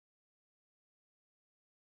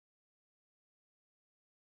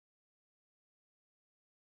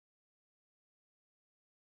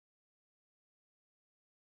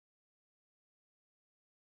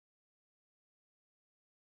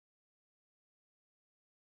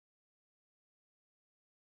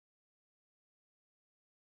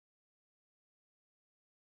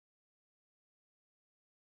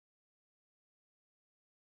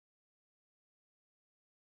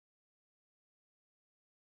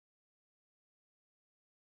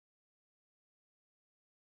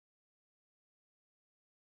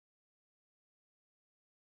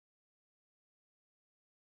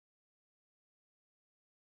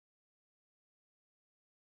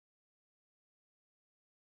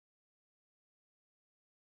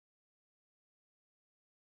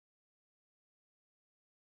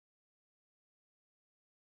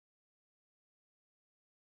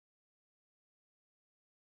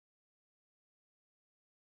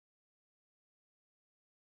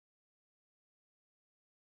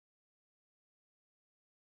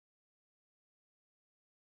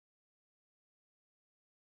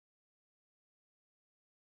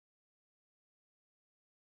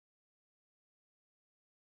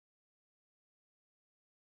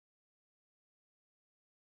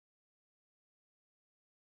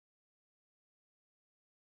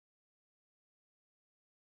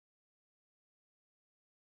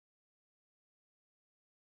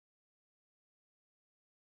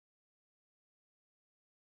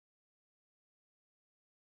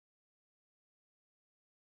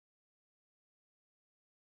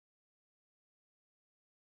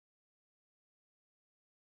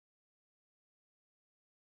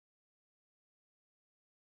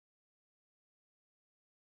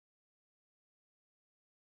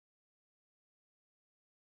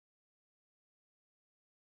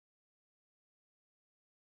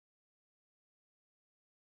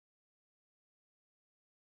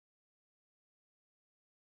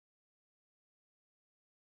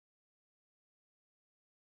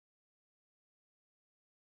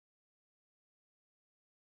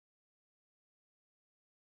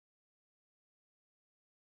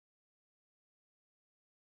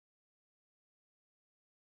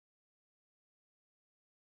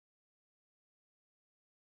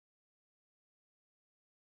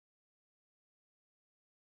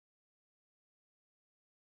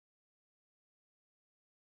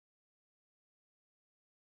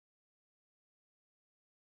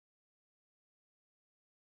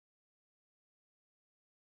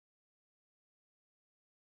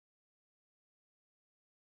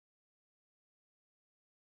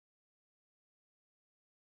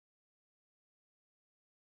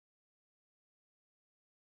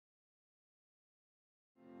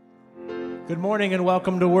Good morning and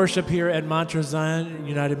welcome to worship here at Montrose Zion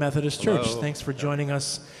United Methodist Church. Hello. Thanks for joining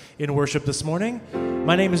us in worship this morning.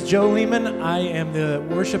 My name is Joe Lehman. I am the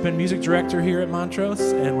worship and music director here at Montrose,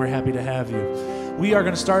 and we're happy to have you. We are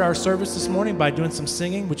going to start our service this morning by doing some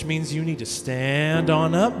singing, which means you need to stand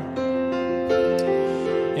on up.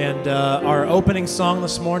 And our opening song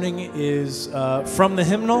this morning is from the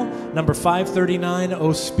hymnal, number 539,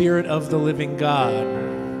 O Spirit of the Living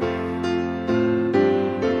God.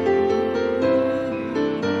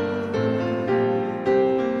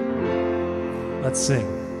 Let's sing.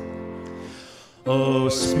 O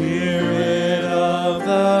Spirit of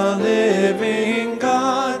the living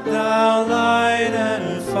God, thou light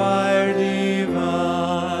and fire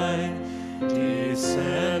divine,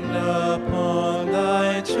 descend upon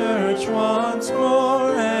thy church once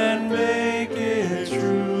more and make it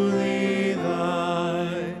truly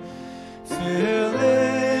thine. Fill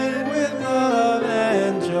it with love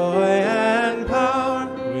and joy and power,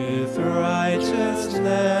 with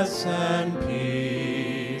righteousness and peace,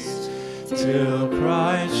 till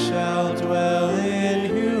Christ shall dwell in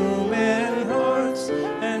human hearts,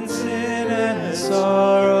 and sin and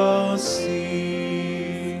sorrow cease.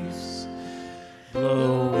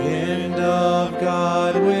 Blow, wind of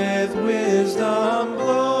God, with wisdom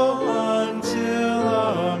blow, until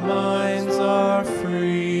our minds are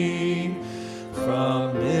free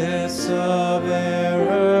from mists of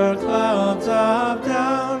error, clouds of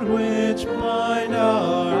doubt, which blind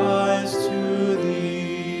our eyes to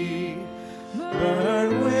thee. Burn,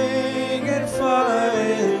 winged fire,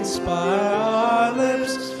 inspire our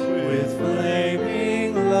lips with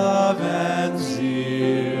flaming love and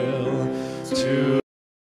zeal, to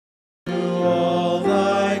all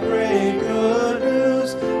thy great good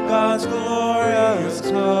news, God's glorious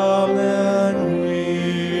commonweal.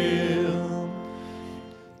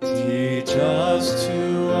 Teach us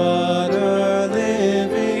to utter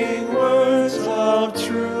living words of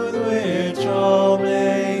truth, which all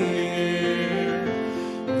may hear,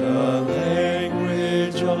 the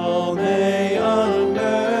language all may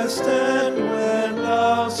understand, when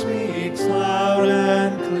thou speaks loud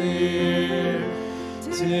and clear,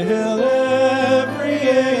 till every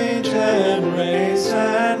age and race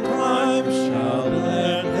and clime shall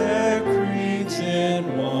blend their creeds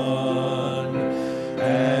in one,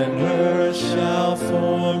 and earth shall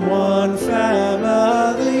form one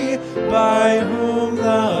family, by whom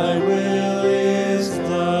thy will is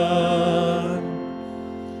done.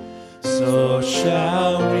 So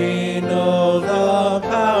shall we know the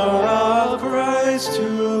power of Christ,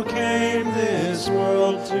 who came this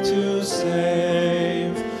world to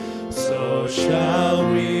save. So shall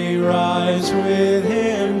we rise with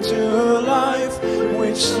him to life,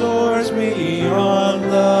 which soars beyond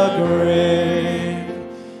the grave.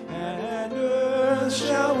 And earth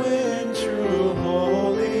shall win true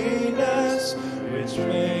holiness, which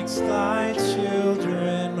makes thy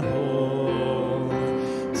children whole,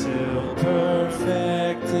 till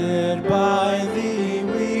perfected by thee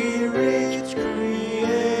we reach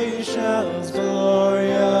creation's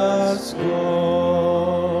glorious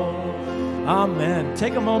goal. Amen.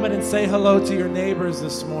 Take a moment and say hello to your neighbors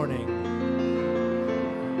this morning.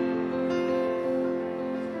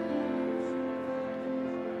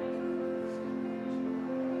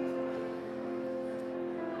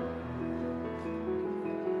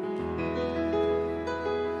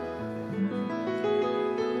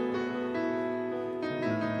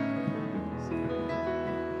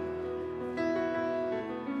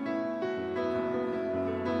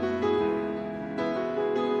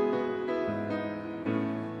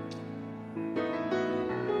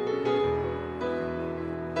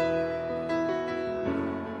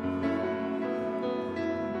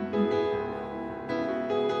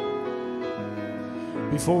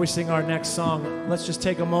 Before we sing our next song, let's just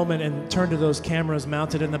take a moment and turn to those cameras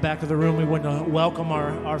mounted in the back of the room. We want to welcome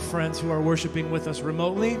our friends who are worshiping with us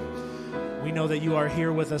remotely. We know that you are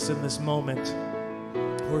here with us in this moment,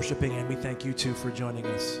 worshiping, and we thank you too for joining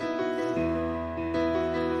us.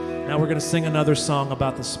 Now we're going to sing another song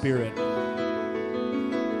about the Spirit.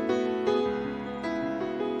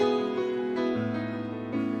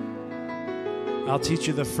 I'll teach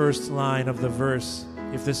you the first line of the verse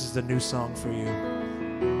if this is the new song for you.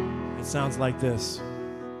 It sounds like this.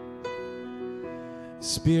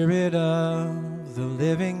 Spirit of the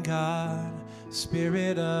living God,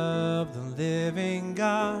 Spirit of the living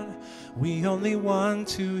God, we only want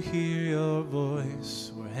to hear your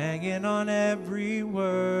voice. We're hanging on every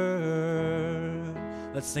word.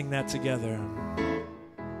 Let's sing that together.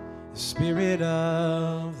 Spirit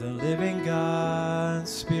of the living God,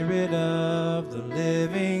 Spirit of the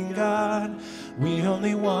living God, We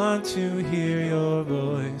only want to hear your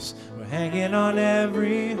voice. We're hanging on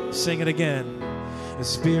every... Sing it again. The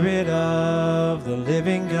Spirit of the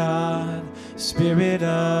living God, Spirit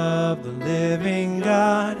of the living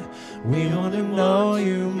God, we want to know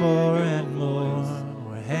you more and more.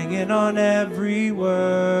 We're hanging on every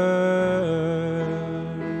word.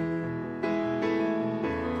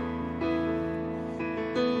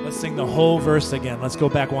 Let's sing the whole verse again. Let's go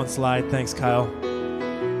back one slide. Thanks, Kyle.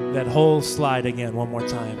 That whole slide again, one more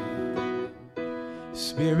time.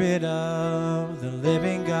 Spirit of the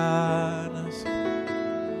living God,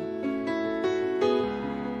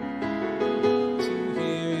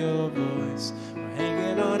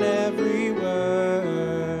 on every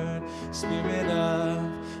word. Spirit of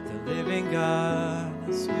the living God,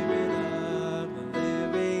 Spirit of the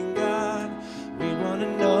living God, we want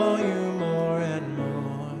to know you more and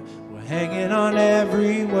more. We're hanging on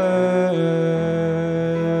every word.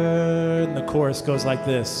 And the chorus goes like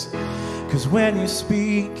this. 'Cause when you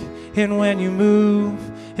speak and when you move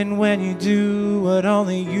and when you do what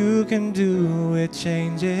only you can do, it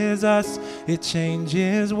changes us, it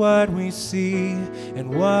changes what we see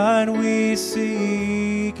and what we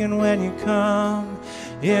seek. And when you come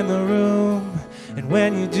in the room and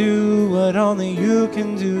when you do what only you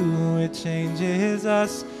can do, it changes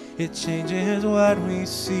us, it changes what we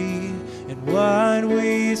see and what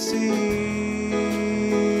we see.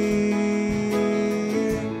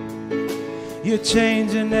 You're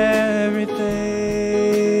changing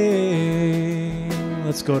everything.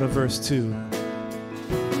 Let's go to verse 2.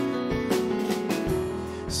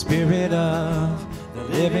 Spirit of the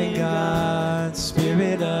living God,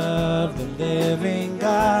 Spirit of the living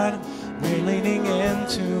God, we're leaning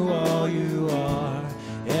into all you are.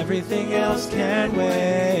 Everything else can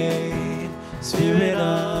wait. Spirit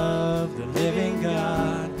of the living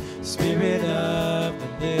God, Spirit of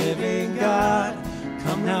the living God,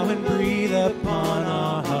 come now and breathe upon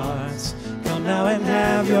our hearts. Come now and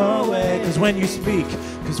have your way. 'Cause when you speak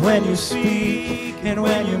and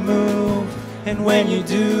when you move and when you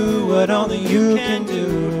do what only you can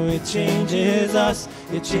do, it changes us,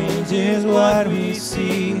 it changes what we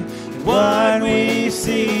see and what we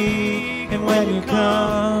see. And when you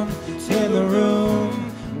come in the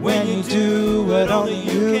room, when you do what only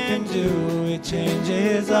you can do, it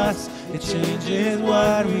changes us, it changes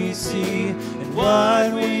what we see and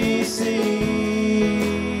what we see.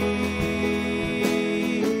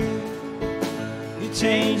 You're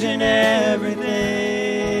changing everything.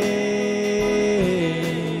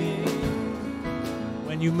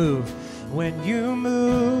 When you move,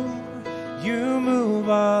 you move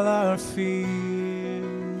all our fears.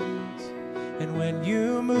 And when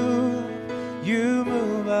you move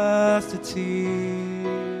us to tears.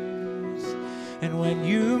 And when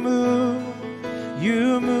you move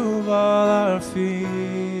all our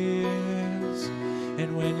fears.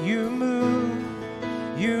 And when you move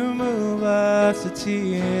us to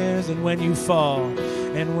tears. And when you fall,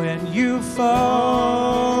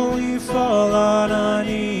 we fall on our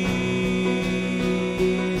knees.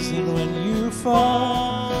 And when you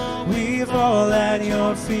fall, we fall at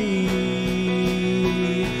your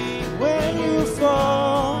feet. When you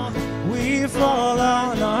fall, we fall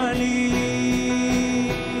on our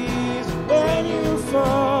knees. When you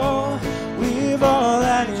fall, we fall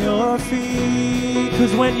at your feet.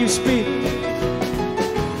 'Cause when you speak,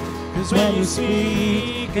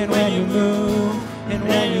 and when you move, and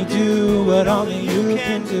when you do what only you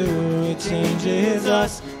can do, it changes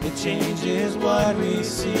us, it changes what we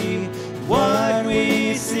see, what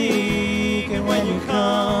we seek. And when you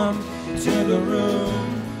come to the room,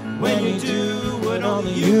 when you do what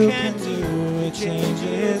only you can do, it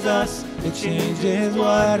changes us, it changes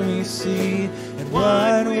what we see and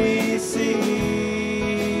what we see.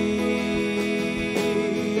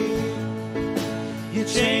 You're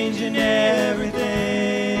changing everything.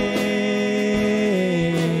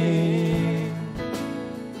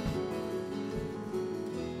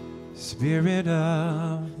 Spirit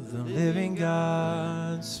of the living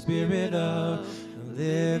God, Spirit of the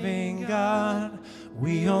living God,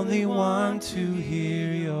 we only want to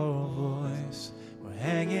hear your voice. We're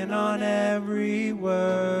hanging on every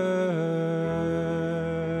word.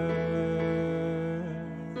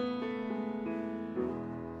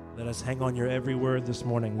 Let us hang on your every word this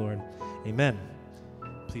morning, Lord. Amen.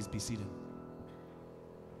 Please be seated.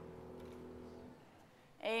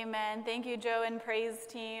 Amen. Thank you, Joe and praise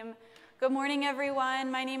team. Good morning,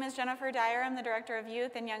 everyone. My name is Jennifer Dyer. I'm the Director of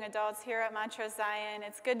Youth and Young Adults here at Metro Zion.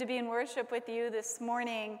 It's good to be in worship with you this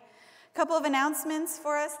morning. A couple of announcements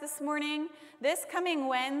for us this morning. This coming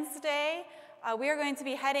Wednesday, we are going to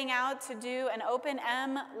be heading out to do an Open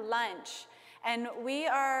M lunch. And we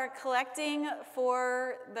are collecting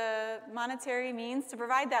for the monetary means to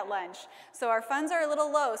provide that lunch. So our funds are a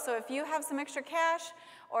little low. So if you have some extra cash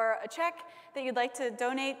or a check that you'd like to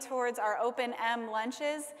donate towards our Open M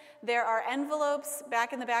lunches, there are envelopes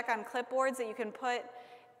back in the back on clipboards that you can put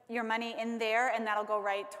your money in there, and that'll go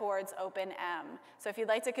right towards Open M. So if you'd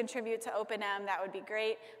like to contribute to Open M, that would be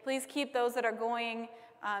great. Please keep those that are going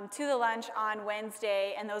to the lunch on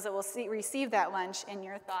Wednesday and those that will receive that lunch in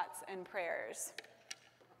your thoughts and prayers.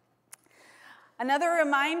 Another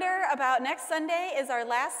reminder about next Sunday is our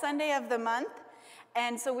last Sunday of the month.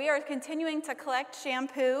 And so we are continuing to collect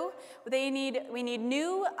shampoo. We need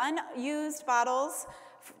new, unused bottles,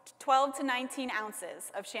 12 to 19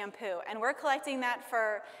 ounces of shampoo. And we're collecting that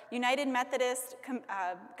for United Methodist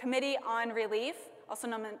Committee on Relief, also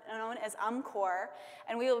known as UMCOR.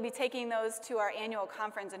 And we will be taking those to our annual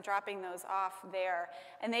conference and dropping those off there.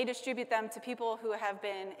 And they distribute them to people who have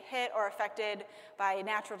been hit or affected by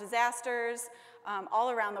natural disasters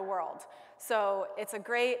all around the world. So it's a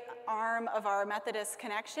great arm of our Methodist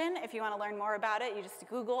connection. If you want to learn more about it, you just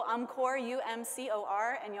Google UMCOR,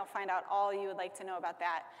 U-M-C-O-R, and you'll find out all you would like to know about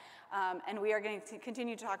that. And we are going to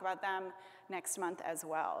continue to talk about them next month as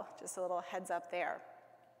well. Just a little heads up there.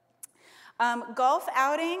 Golf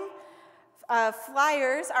outing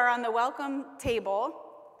flyers are on the welcome table.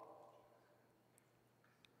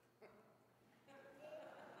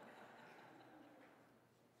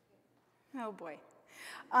 Oh boy.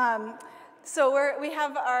 So we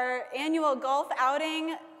have our annual golf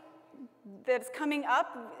outing that's coming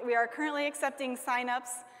up. We are currently accepting sign-ups.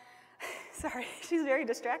 Sorry, she's very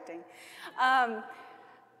distracting.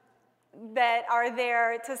 That are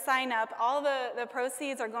there to sign up. All the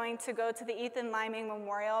proceeds are going to go to the Ethan Liming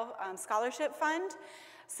Memorial Scholarship Fund.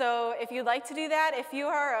 So if you'd like to do that, if you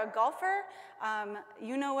are a golfer,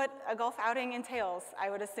 you know what a golf outing entails, I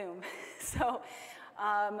would assume. So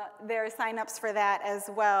there are sign-ups for that as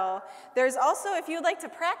well. There's also, if you'd like to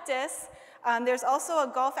practice, there's also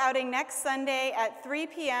a golf outing next Sunday at 3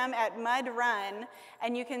 p.m. at Mud Run,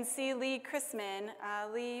 and you can see Lee Chrisman.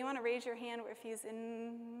 Lee, you want to raise your hand if he's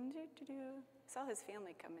in? I saw his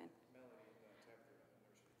family come in.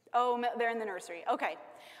 Oh, they're in the nursery. Okay.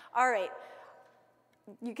 All right.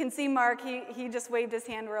 You can see Mark. He just waved his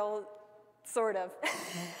hand real, sort of.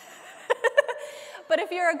 But if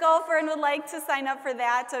you're a golfer and would like to sign up for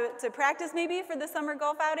that, to practice maybe for the summer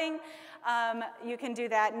golf outing, you can do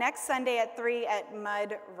that next Sunday at 3 at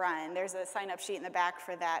Mud Run. There's a sign-up sheet in the back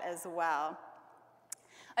for that as well.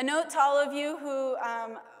 A note to all of you who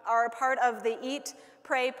are a part of the Eat,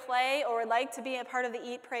 Pray, Play, or would like to be a part of the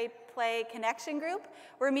Eat, Pray, Play connection group.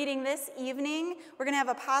 We're meeting this evening. We're going to have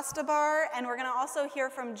a pasta bar, and we're going to also hear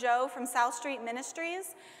from Joe from South Street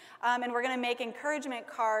Ministries. And we're going to make encouragement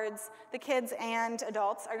cards. The kids and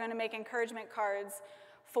adults are going to make encouragement cards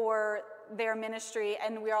for their ministry,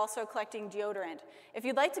 and we're also collecting deodorant. If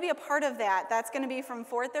you'd like to be a part of that, that's going to be from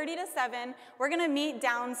 4:30 to 7. We're going to meet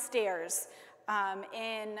downstairs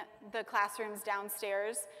in the classrooms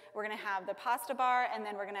downstairs. We're going to have the pasta bar, and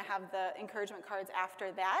then we're going to have the encouragement cards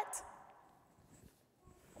after that.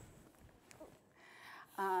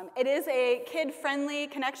 It is a kid-friendly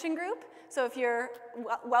connection group. So if you're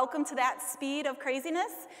welcome to that speed of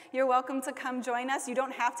craziness, you're welcome to come join us. You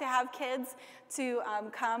don't have to have kids to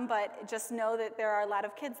come, but just know that there are a lot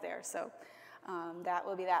of kids there. So that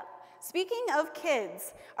will be that. Speaking of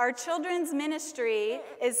kids, our children's ministry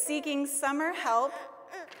is seeking summer help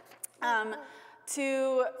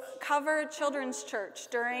to cover children's church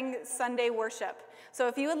during Sunday worship. So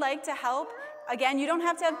if you would like to help, again, you don't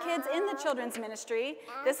have to have kids in the children's ministry.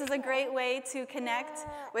 This is a great way to connect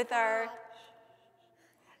with our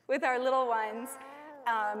little ones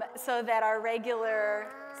so that our regular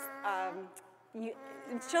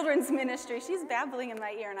children's ministry, she's babbling in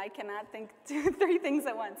my ear and I cannot think 3 things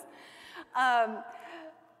at once.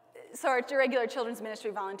 So our regular children's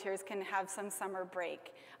ministry volunteers can have some summer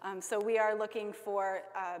break. So we are looking for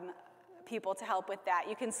people to help with that.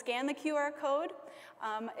 You can scan the QR code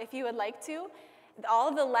if you would like to. All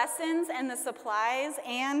of the lessons and the supplies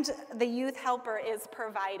and the youth helper is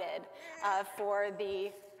provided for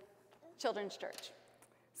the children's church.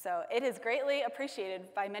 So it is greatly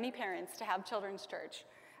appreciated by many parents to have children's church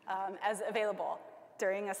as available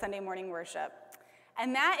during a Sunday morning worship.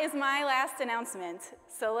 And that is my last announcement.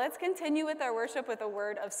 So let's continue with our worship with a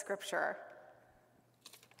word of scripture.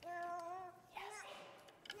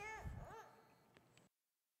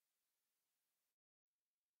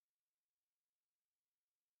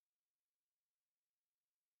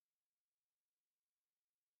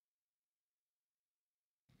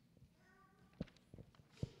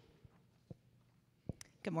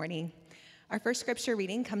 Good morning. Our first scripture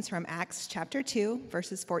reading comes from Acts chapter 2,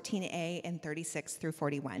 verses 14a and 36 through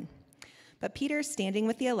 41. But Peter, standing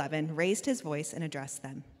with the 11, raised his voice and addressed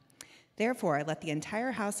them. Therefore, let the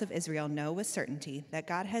entire house of Israel know with certainty that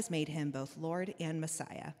God has made him both Lord and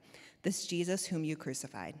Messiah, this Jesus whom you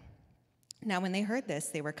crucified. Now when they heard this,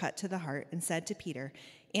 they were cut to the heart and said to Peter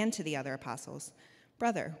and to the other apostles,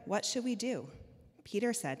 "Brother, what should we do?"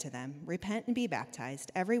 Peter said to them, "Repent and be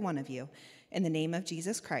baptized, every one of you, in the name of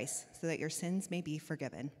Jesus Christ, so that your sins may be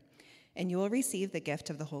forgiven, and you will receive the gift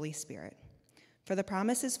of the Holy Spirit. For the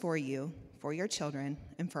promise is for you, for your children,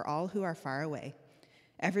 and for all who are far away,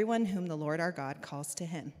 everyone whom the Lord our God calls to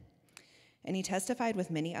him." And he testified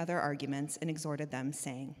with many other arguments and exhorted them,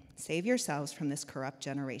 saying, "Save yourselves from this corrupt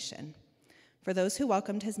generation." For those who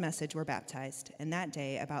welcomed his message were baptized, and that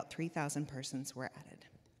day about 3,000 persons were added.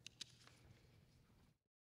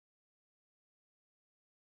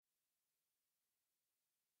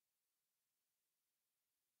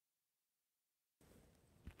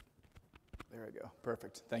 There we go.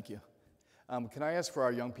 Perfect. Thank you. Can I ask for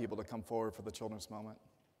our young people to come forward for the children's moment?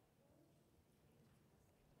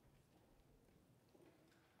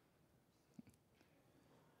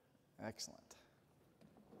 Excellent.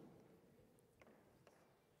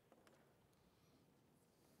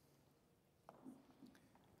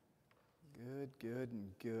 Good, good,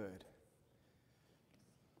 and good.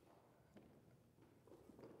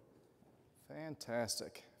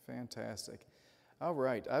 Fantastic, fantastic. All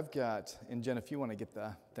right, I've got, and Jen, if you want to get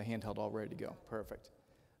the handheld all ready to go, perfect.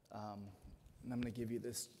 And I'm going to give you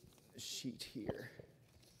this sheet here.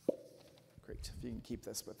 Great, if you can keep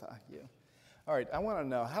this with you. All right, I want to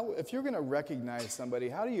know, if you're going to recognize somebody,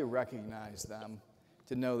 how do you recognize them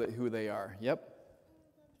to know who they are? Yep.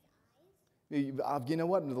 You know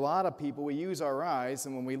what? A lot of people, we use our eyes,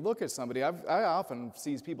 and when we look at somebody, I often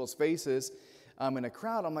see people's faces in a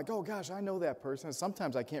crowd. I'm like, oh gosh, I know that person.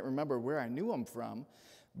 Sometimes I can't remember where I knew them from,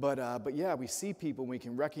 but yeah, we see people and we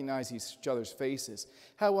can recognize each other's faces.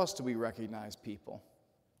 How else do we recognize people?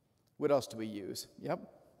 What else do we use? Yep.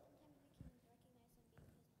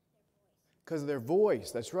 Because of their voice.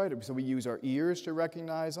 That's right. So we use our ears to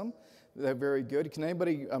recognize them. They're very good. Can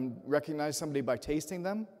anybody recognize somebody by tasting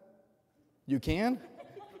them? You can?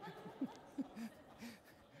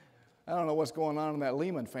 I don't know what's going on in that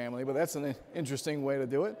Lehman family, but that's an interesting way to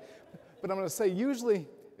do it. But I'm going to say usually,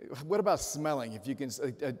 what about smelling? If you can,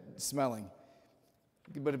 smelling.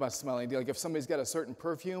 What about smelling? Like if somebody's got a certain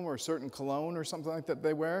perfume or a certain cologne or something like that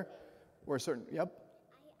they wear, or a certain, yep.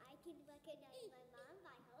 I can recognize my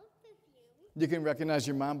mom by her perfume. You can recognize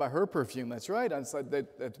your mom by her perfume. That's right.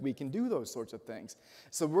 That we can do those sorts of things.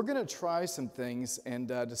 So we're going to try some things,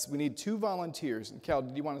 and we need 2 volunteers. Cal,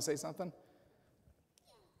 did you want to say something?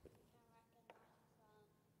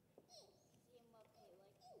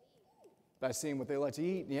 By seeing what they like to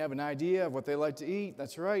eat, and you have an idea of what they like to eat.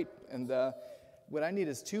 That's right. And what I need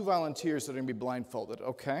is 2 volunteers that are going to be blindfolded.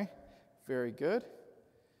 Okay. Very good.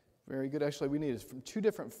 Very good. Actually, we need it from 2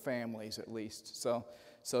 different families at least. So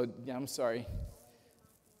yeah, I'm sorry.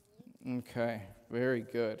 Okay. Very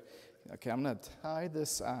good. Okay, I'm going to tie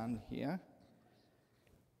this on here.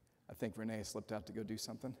 I think Renee slipped out to go do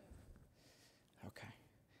something. Okay.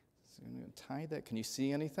 So I'm going to tie that. Can you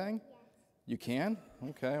see anything? Yes. You can?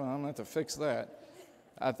 Okay, well, I'm going to have to fix that.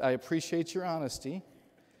 I appreciate your honesty.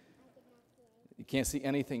 You can't see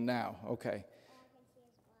anything now. Okay.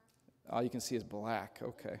 All you can see is black.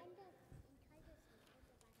 Okay.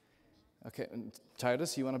 Okay, and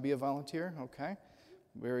Titus, you want to be a volunteer? Okay.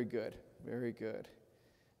 Very good. Very good.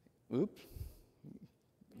 Oop.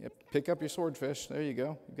 Yep. Pick up your swordfish. There you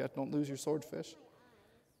go. Don't lose your swordfish.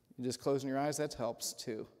 You're just closing your eyes. That helps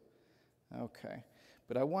too. Okay.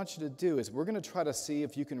 What I want you to do is we're going to try to see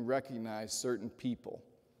if you can recognize certain people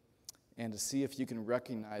and to see if you can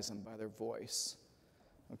recognize them by their voice.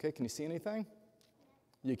 Okay, can you see anything?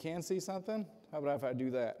 You can see something? How about if I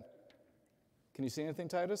do that? Can you see anything,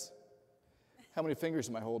 Titus? How many fingers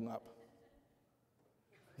am I holding up?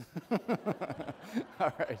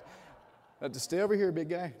 All right. Just stay over here, big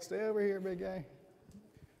guy. Stay over here, big guy.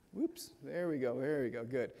 Whoops. There we go. There we go.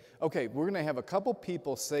 Good. Okay, we're going to have a couple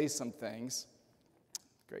people say some things.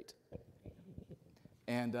 Great.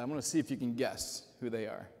 And I'm going to see if you can guess who they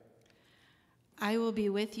are. I will be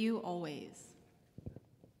with you always.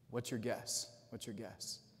 What's your guess? What's your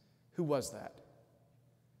guess? Who was that?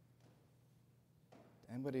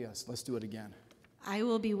 Anybody else? Let's do it again. I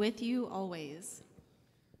will be with you always.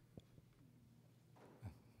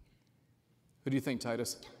 Who do you think,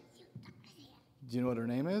 Titus? Do you know what her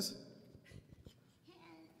name is?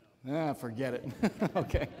 Forget it.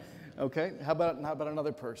 Okay. Okay. How about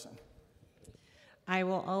another person? I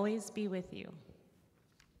will always be with you.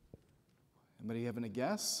 Anybody having a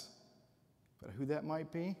guess about who that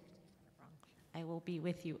might be? I will be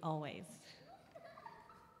with you always.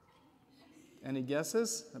 Any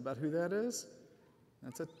guesses about who that is?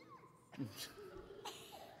 That's it.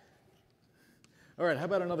 All right, how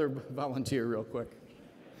about another volunteer real quick?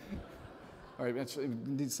 All right,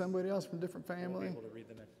 need somebody else from a different family? Able to read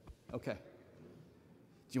the next. Okay. Do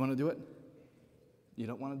you want to do it? You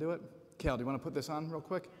don't want to do it? Cal, do you want to put this on real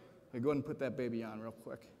quick? Okay, go ahead and put that baby on real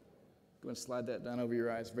quick. Go ahead and slide that down over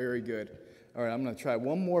your eyes. Very good. All right, I'm going to try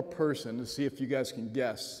one more person to see if you guys can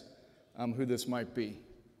guess who this might be.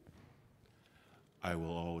 I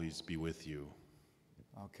will always be with you.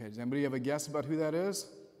 Okay, does anybody have a guess about who that is?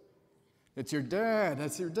 It's your dad.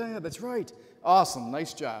 That's your dad. That's right. Awesome.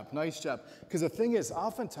 Nice job. Nice job. Because the thing is,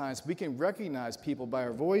 oftentimes we can recognize people by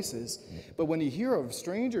our voices, but when you hear a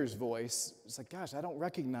stranger's voice, it's like, gosh, I don't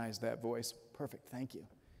recognize that voice. Perfect. Thank you.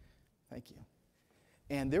 Thank you.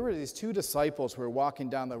 And there were these two disciples who were walking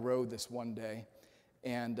down the road this one day,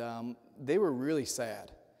 and they were really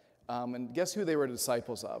sad. And guess who they were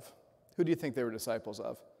disciples of? Who do you think they were disciples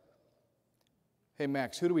of? Hey,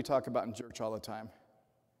 Max, who do we talk about in church all the time?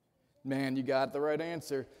 Man, you got the right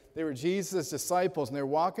answer. They were Jesus' disciples, and they were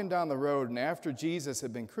walking down the road, and after Jesus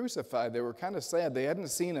had been crucified, they were kind of sad. They hadn't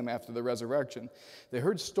seen him after the resurrection. They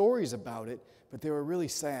heard stories about it, but they were really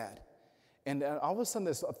sad. And all of a sudden,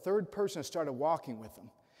 a third person started walking with them,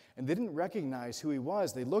 and they didn't recognize who he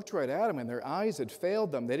was. They looked right at him, and their eyes had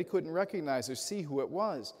failed them. They couldn't recognize or see who it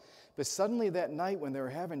was. But suddenly that night when they were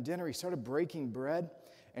having dinner, he started breaking bread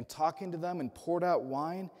and talking to them and poured out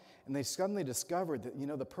wine. And they suddenly discovered that,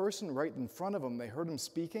 the person right in front of them, they heard him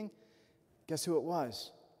speaking. Guess who it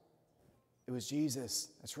was? It was Jesus.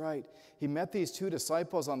 That's right. He met these two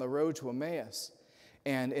disciples on the road to Emmaus.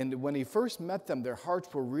 And when he first met them, their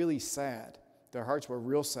hearts were really sad. Their hearts were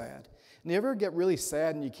real sad. And you ever get really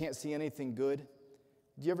sad and you can't see anything good?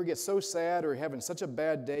 Do you ever get so sad or having such a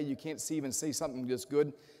bad day you can't even see something just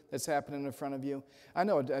good that's happening in front of you? I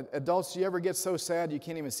know, adults, do you ever get so sad you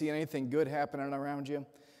can't even see anything good happening around you?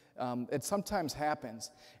 It sometimes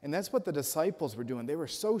happens. And that's what the disciples were doing. They were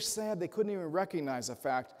so sad they couldn't even recognize the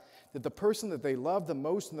fact that the person that they loved the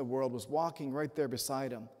most in the world was walking right there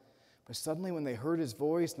beside them. But suddenly when they heard his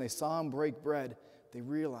voice and they saw him break bread, they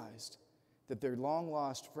realized that their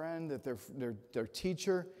long-lost friend, that their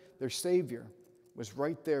teacher, their Savior, was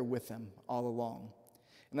right there with them all along.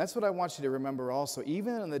 And that's what I want you to remember also.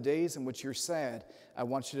 Even in the days in which you're sad, I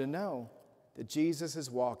want you to know that Jesus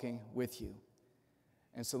is walking with you.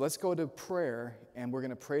 And so let's go to prayer, and we're going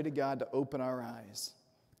to pray to God to open our eyes.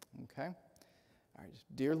 Okay? All right.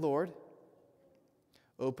 Dear Lord,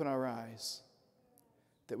 open our eyes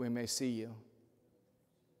that we may see you.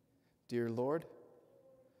 Dear Lord,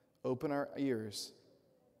 open our ears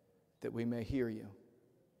that we may hear you.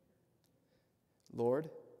 Lord,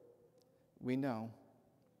 we know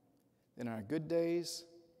that in our good days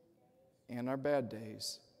and our bad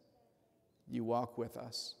days, you walk with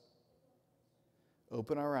us.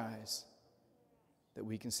 Open our eyes that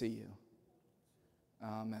we can see you.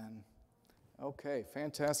 Amen. Okay,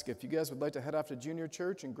 fantastic. If you guys would like to head off to junior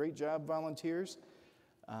church, and great job, volunteers.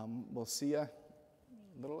 We'll see you a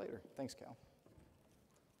little later. Thanks, Cal.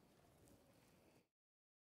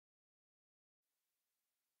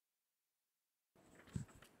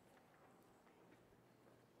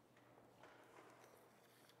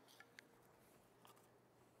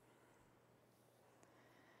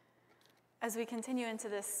 As we continue into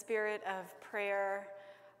this spirit of prayer,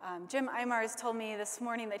 Jim Eimars told me this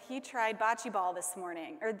morning that he tried bocce ball this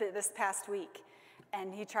morning, or this past week,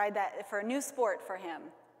 and he tried that for a new sport for him,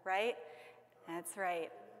 right? That's right.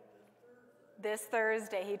 This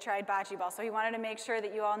Thursday, he tried bocce ball, so he wanted to make sure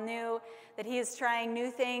that you all knew that he is trying new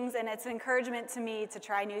things, and it's encouragement to me to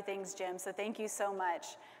try new things, Jim, so thank you so much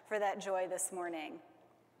for that joy this morning.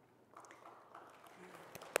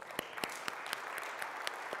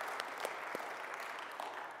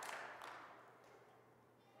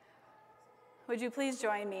 Would you please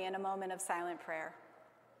join me in a moment of silent prayer?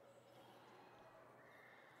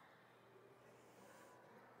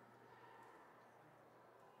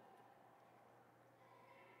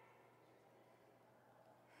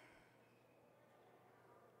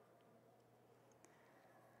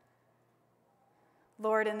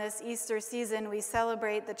 Lord, in this Easter season, we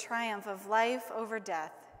celebrate the triumph of life over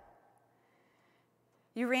death.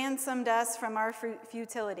 You ransomed us from our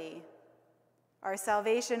futility. Our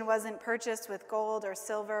salvation wasn't purchased with gold or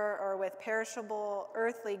silver or with perishable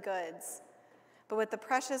earthly goods, but with the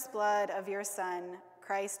precious blood of your Son,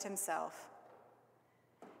 Christ himself.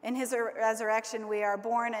 In his resurrection, we are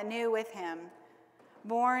born anew with him,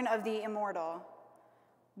 born of the immortal,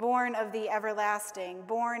 born of the everlasting,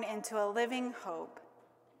 born into a living hope.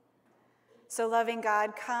 So loving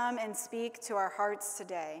God, come and speak to our hearts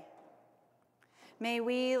today. May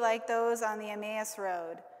we, like those on the Emmaus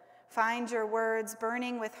Road, find your words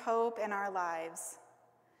burning with hope in our lives.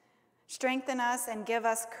 Strengthen us and give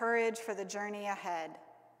us courage for the journey ahead.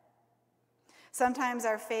 Sometimes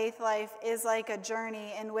our faith life is like a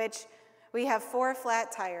journey in which we have 4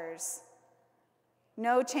 flat tires,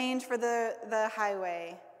 no change for the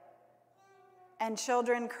highway, and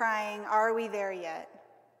children crying, "Are we there yet?"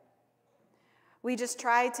 We just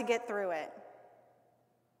try to get through it.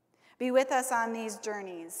 Be with us on these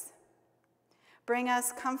journeys. Bring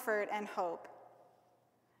us comfort and hope.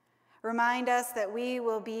 Remind us that we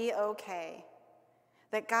will be okay,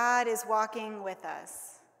 that God is walking with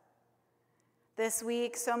us. This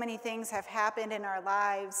week, so many things have happened in our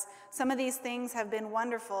lives. Some of these things have been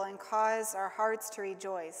wonderful and caused our hearts to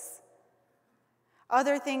rejoice.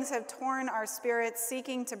 Other things have torn our spirits,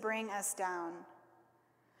 seeking to bring us down.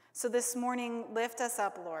 So this morning, lift us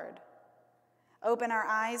up, Lord. Open our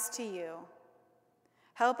eyes to you.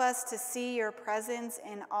 Help us to see your presence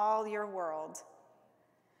in all your world.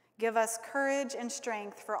 Give us courage and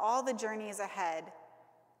strength for all the journeys ahead,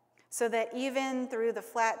 so that even through the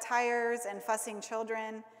flat tires and fussing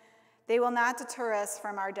children, they will not deter us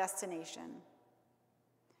from our destination.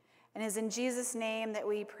 And it is in Jesus' name that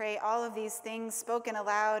we pray all of these things spoken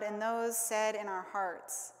aloud and those said in our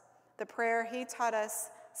hearts. The prayer he taught us,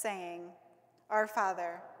 saying, "Our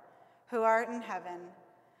Father, who art in heaven,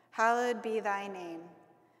 hallowed be thy name.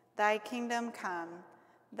 Thy kingdom come,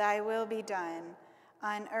 thy will be done,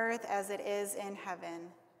 on earth as it is in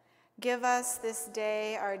heaven. Give us this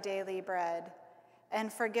day our daily bread,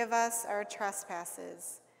 and forgive us our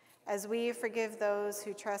trespasses, as we forgive those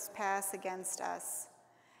who trespass against us.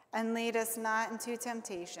 And lead us not into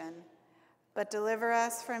temptation, but deliver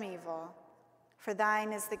us from evil. For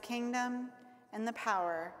thine is the kingdom, and the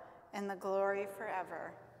power, and the glory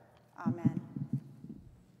forever. Amen."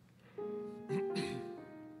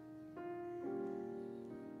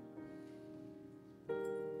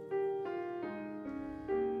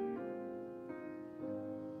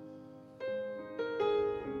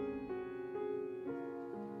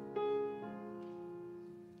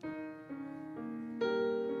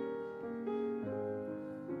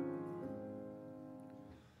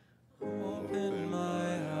 Open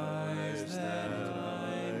my eyes that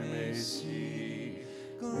I may see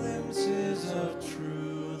glimpses of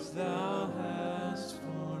truth thou hast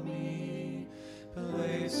for me.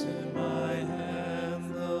 Place in my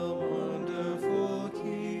hand the wonderful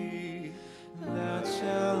key that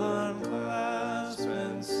shall unclasp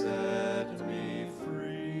and set me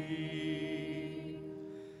free.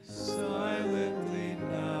 Silently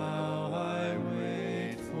now I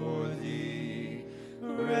wait for thee,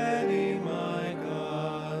 ready, my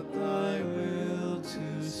God, thy will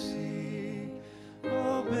to see.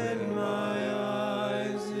 Open my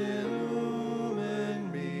eyes,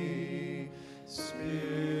 illumine me,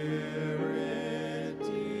 Spirit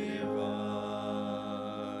divine.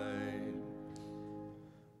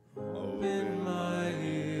 Open my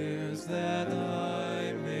ears that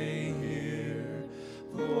I may hear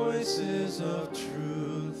voices of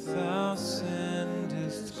truth thou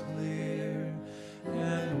sendest clear.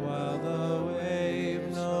 And while the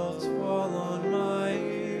wave notes fall on my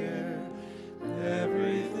ear,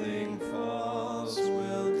 everything false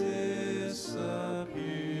will disappear.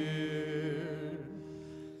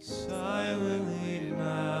 Silently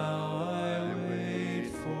now I wait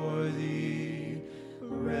for thee,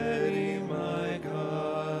 ready, my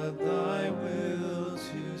God, thy will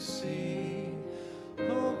to see.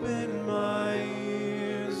 Open my ears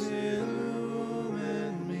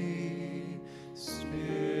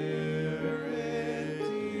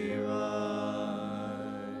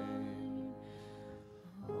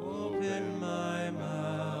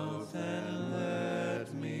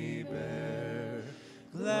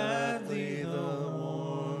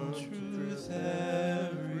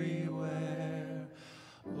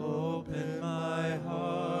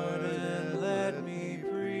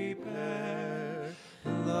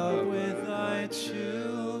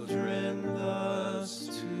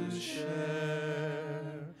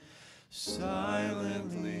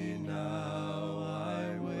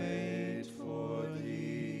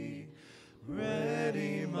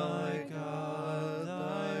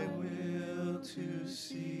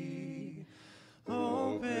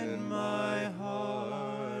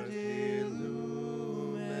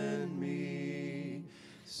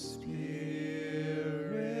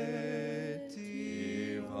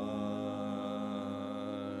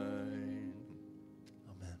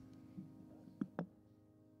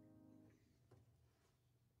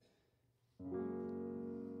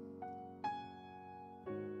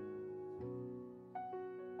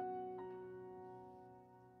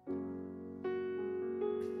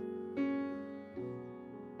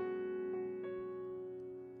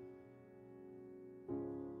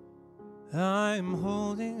I'm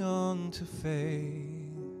holding on to faith,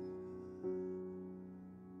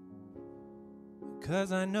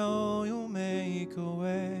 'cause I know you'll make a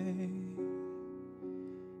way.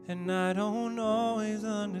 And I don't always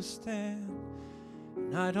understand,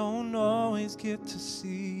 and I don't always get to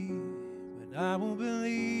see, but I will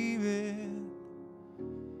believe it.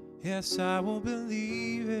 Yes, I will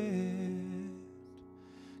believe it.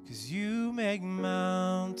 'Cause you make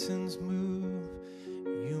mountains move,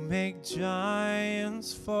 you make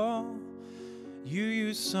giants fall. You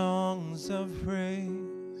use songs of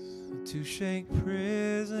praise to shake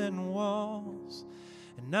prison walls.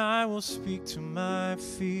 And I will speak to my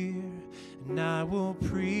fear, and I will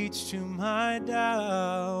preach to my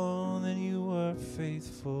doubt. And you were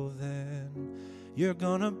faithful then, you're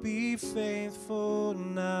gonna be faithful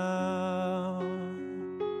now.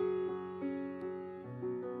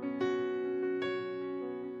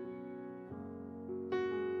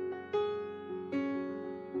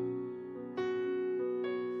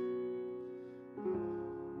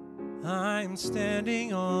 I'm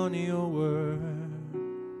standing on your word,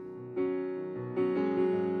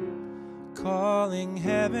 calling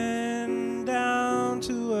heaven down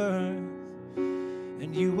to earth.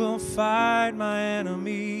 And you will fight my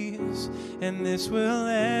enemies, and this will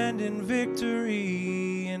end in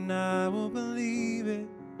victory. And I will believe it.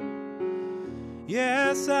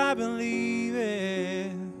 Yes, I believe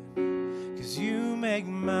it. 'Cause you make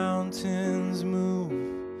mountains move,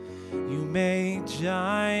 you make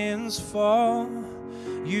giants fall.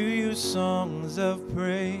 You use songs of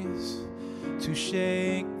praise to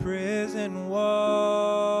shake prison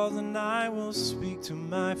walls. And I will speak to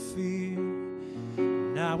my fear,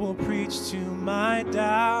 and I will preach to my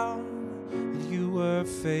doubt. You were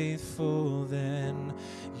faithful then,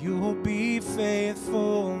 you will be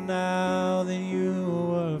faithful now. Then you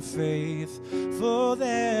were faithful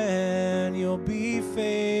then, you'll be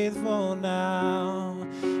faithful now.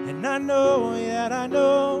 And I know that I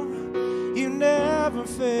know you never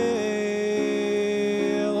fail.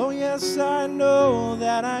 Oh yes, I know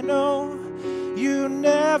that I know you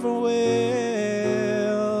never will.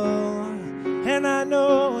 And I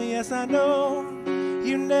know, yes I know,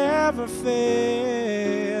 you never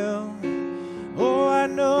fail. Oh, I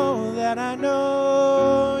know that I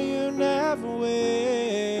know you never will.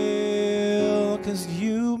 'Cause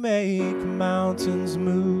you make mountains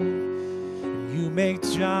move, you make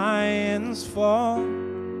giants fall.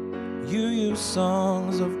 You use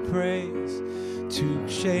songs of praise to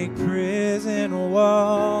shake prison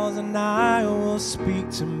walls. And I will speak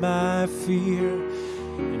to my fear,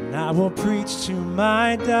 and I will preach to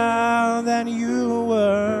my doubt. That you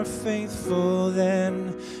were faithful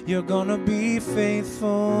then, you're gonna be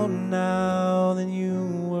faithful now. Then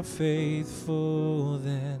you were faithful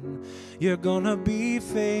then, you're gonna be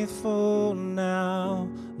faithful now.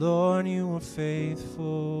 Lord, you were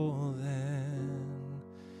faithful then,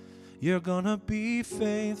 you're gonna be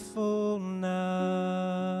faithful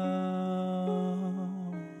now.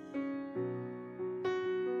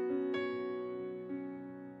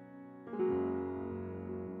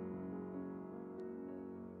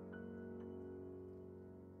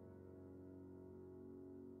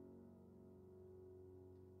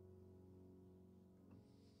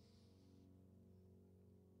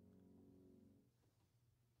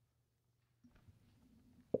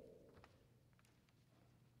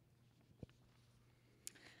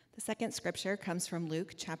 The second scripture comes from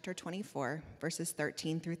Luke chapter 24, verses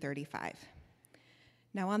 13 through 35.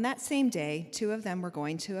 Now on that same day, two of them were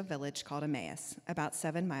going to a village called Emmaus, about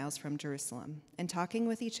 7 miles from Jerusalem, and talking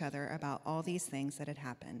with each other about all these things that had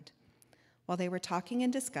happened. While they were talking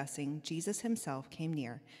and discussing, Jesus himself came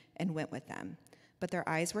near and went with them, but their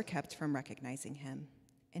eyes were kept from recognizing him.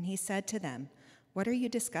 And he said to them, "What are you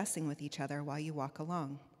discussing with each other while you walk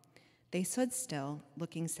along?" They stood still,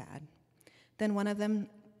 looking sad. Then one of them,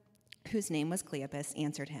 whose name was Cleopas,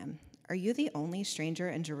 answered him, "Are you the only stranger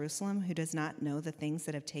in Jerusalem who does not know the things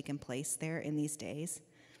that have taken place there in these days?"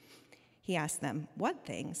 He asked them, "What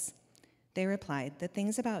things?" They replied, "The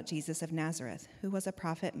things about Jesus of Nazareth, who was a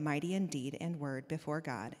prophet mighty in deed and word before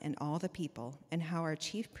God and all the people, and how our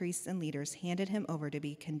chief priests and leaders handed him over to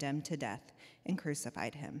be condemned to death and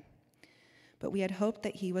crucified him. But we had hoped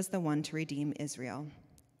that he was the one to redeem Israel.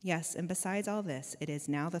 Yes, and besides all this, it is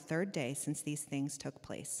now the third day since these things took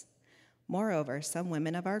place. Moreover, some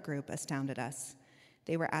women of our group astounded us.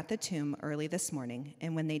 They were at the tomb early this morning,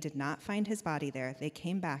 and when they did not find his body there, they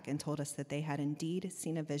came back and told us that they had indeed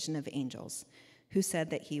seen a vision of angels, who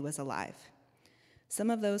said that he was alive. Some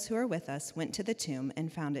of those who were with us went to the tomb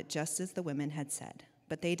and found it just as the women had said,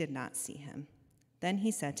 but they did not see him. Then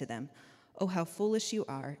he said to them, Oh, how foolish you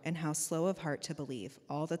are, and how slow of heart to believe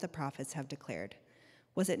all that the prophets have declared.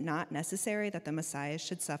 Was it not necessary that the Messiah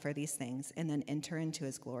should suffer these things and then enter into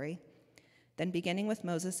his glory?" Then, beginning with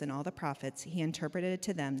Moses and all the prophets, he interpreted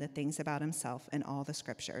to them the things about himself and all the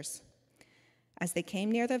scriptures. As they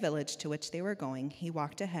came near the village to which they were going, he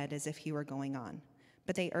walked ahead as if he were going on.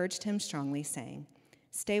 But they urged him strongly, saying,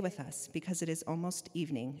 "Stay with us, because it is almost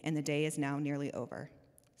evening, and the day is now nearly over."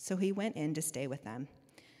 So he went in to stay with them.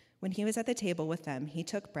 When he was at the table with them, he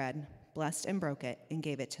took bread, blessed and broke it, and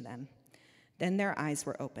gave it to them. Then their eyes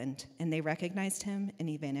were opened, and they recognized him, and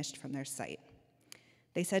he vanished from their sight.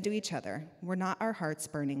 They said to each other, "Were not our hearts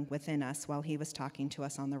burning within us while he was talking to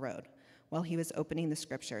us on the road, while he was opening the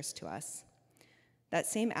scriptures to us?" That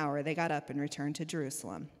same hour they got up and returned to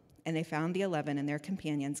Jerusalem, and they found the 11 and their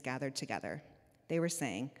companions gathered together. They were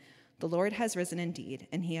saying, "The Lord has risen indeed,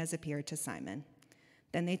 and he has appeared to Simon."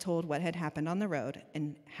 Then they told what had happened on the road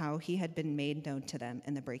and how he had been made known to them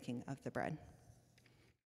in the breaking of the bread.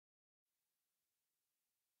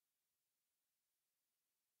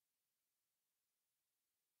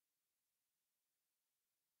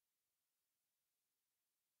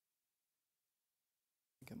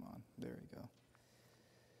 Come on, there we go.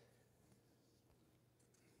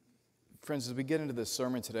 Friends, as we get into this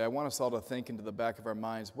sermon today, I want us all to think into the back of our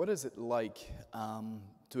minds, what is it like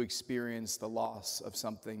to experience the loss of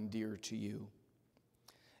something dear to you?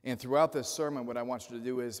 And throughout this sermon, what I want you to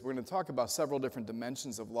do is, we're going to talk about several different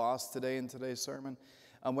dimensions of loss today in today's sermon.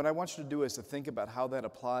 What I want you to do is to think about how that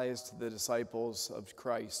applies to the disciples of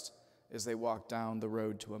Christ as they walk down the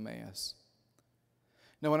road to Emmaus.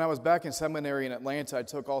 Now, when I was back in seminary in Atlanta, I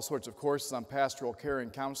took all sorts of courses on pastoral care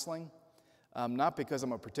and counseling. Not because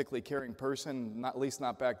I'm a particularly caring person, at least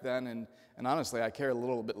not back then, and honestly, I care a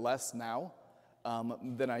little bit less now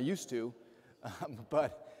than I used to.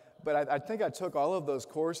 But I think I took all of those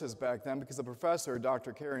courses back then because the professor,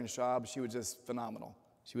 Dr. Karen Schaub, she was just phenomenal.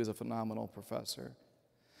 She was a phenomenal professor.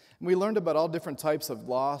 And we learned about all different types of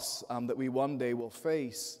loss that we one day will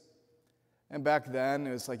face. And back then,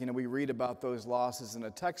 it was like, we read about those losses in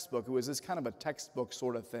a textbook. It was this kind of a textbook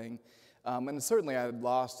sort of thing. And certainly I had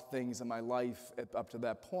lost things in my life up to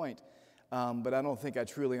that point, but I don't think I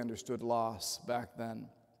truly understood loss back then.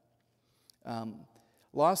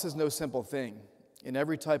 Loss is no simple thing. In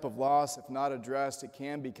every type of loss, if not addressed, it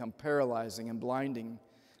can become paralyzing and blinding,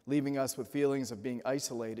 leaving us with feelings of being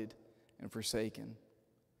isolated and forsaken.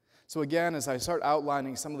 So again, as I start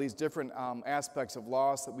outlining some of these different aspects of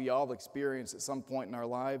loss that we all experience at some point in our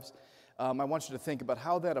lives, I want you to think about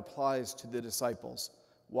how that applies to the disciples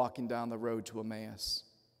walking down the road to Emmaus.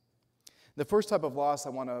 The first type of loss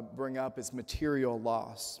I want to bring up is material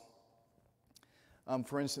loss.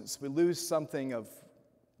 For instance, we lose something of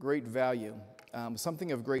great value,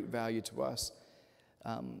 to us.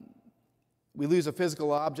 We lose a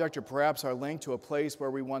physical object or perhaps our link to a place where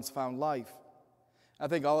we once found life. I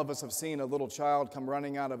think all of us have seen a little child come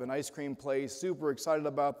running out of an ice cream place, super excited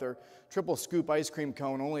about their triple scoop ice cream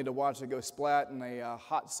cone, only to watch it go splat in a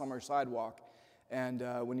hot summer sidewalk. And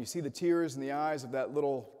when you see the tears in the eyes of that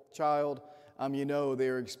little child, you know they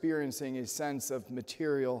are experiencing a sense of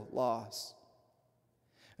material loss.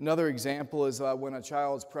 Another example is when a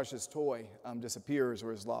child's precious toy disappears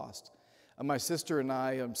or is lost. My sister and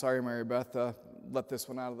I, I'm sorry, Mary Beth, let this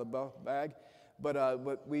one out of the bag, but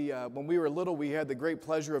when we were little, we had the great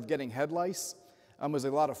pleasure of getting head lice. It was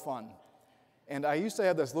a lot of fun. And I used to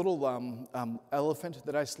have this little elephant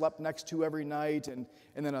that I slept next to every night, and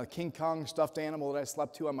then a King Kong stuffed animal that I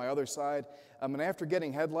slept to on my other side. And after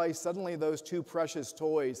getting head lice, suddenly those two precious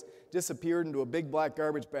toys disappeared into a big black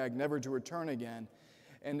garbage bag, never to return again.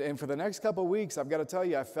 And for the next couple of weeks, I've got to tell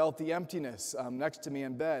you, I felt the emptiness next to me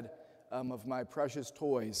in bed of my precious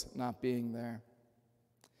toys not being there.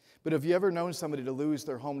 But have you ever known somebody to lose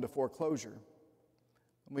their home to foreclosure?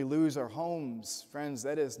 When we lose our homes, friends,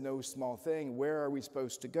 that is no small thing. Where are we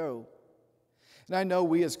supposed to go? And I know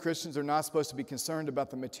we as Christians are not supposed to be concerned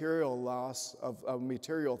about the material loss of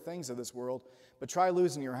material things of this world, but try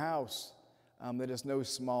losing your house. That is no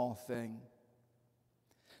small thing.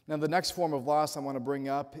 Now, the next form of loss I want to bring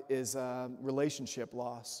up is relationship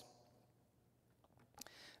loss.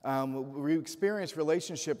 We experience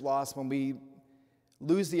relationship loss when we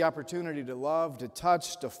lose the opportunity to love, to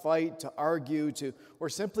touch, to fight, to argue, or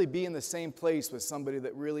simply be in the same place with somebody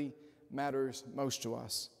that really matters most to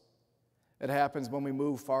us. It happens when we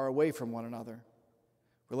move far away from one another.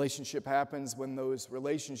 Relationship happens when those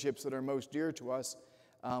relationships that are most dear to us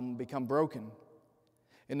become broken.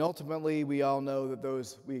 And ultimately, we all know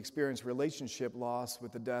that we experience relationship loss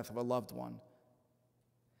with the death of a loved one.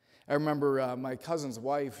 I remember my cousin's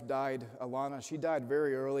wife died, Alana. She died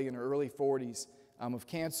very early, in her early 40s, of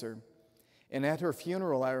cancer. And at her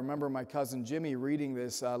funeral, I remember my cousin Jimmy reading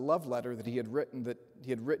this love letter that he had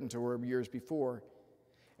written to her years before.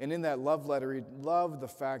 And in that love letter, he loved the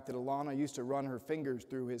fact that Alana used to run her fingers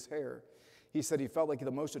through his hair. He said he felt like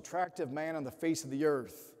the most attractive man on the face of the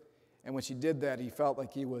earth. And when she did that, he felt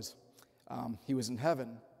like he was in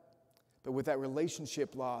heaven. But with that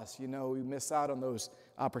relationship loss, we miss out on those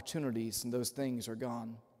opportunities, and those things are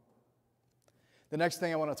gone. The next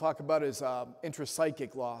thing I want to talk about is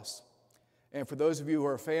intrapsychic loss. And for those of you who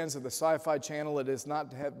are fans of the Sci-Fi Channel, it has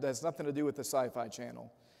nothing to do with the Sci-Fi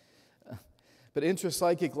Channel. But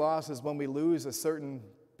intrapsychic loss is when we lose a certain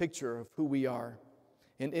picture of who we are,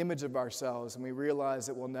 an image of ourselves, and we realize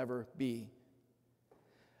it will never be.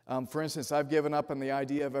 For instance, I've given up on the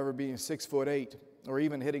idea of ever being 6'8", or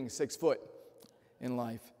even hitting 6 foot in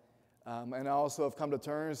life. And I also have come to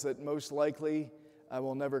terms that most likely I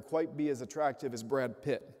will never quite be as attractive as Brad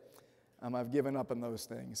Pitt. I've given up on those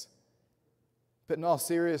things. But in all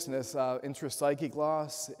seriousness, intrapsychic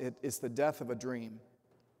loss, it's the death of a dream.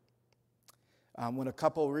 When a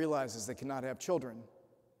couple realizes they cannot have children,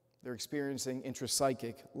 they're experiencing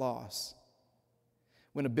intrapsychic loss.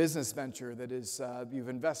 When a business venture that is you've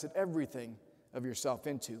invested everything of yourself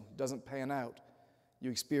into doesn't pan out, you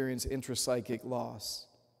experience intrapsychic loss.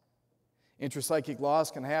 Intrapsychic loss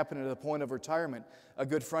can happen at the point of retirement. A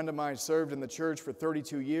good friend of mine served in the church for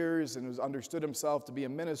 32 years and understood himself to be a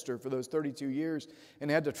minister for those 32 years and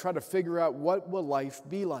had to try to figure out what will life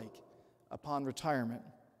be like upon retirement.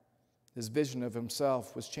 His vision of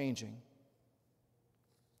himself was changing.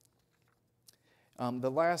 The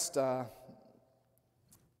last of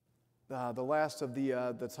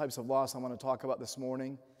the types of loss I want to talk about this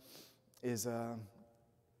morning is a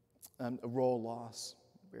role loss.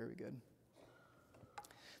 Very good.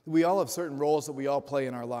 We all have certain roles that we all play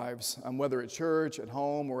in our lives, whether at church, at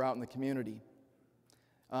home, or out in the community.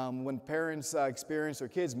 When parents experience their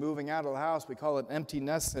kids moving out of the house, we call it empty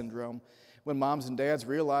nest syndrome. When moms and dads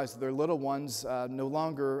realize that their little ones no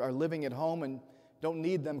longer are living at home and don't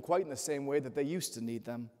need them quite in the same way that they used to need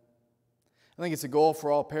them. I think it's a goal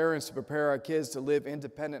for all parents to prepare our kids to live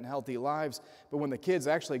independent and healthy lives, but when the kids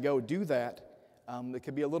actually go do that, it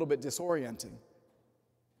can be a little bit disorienting.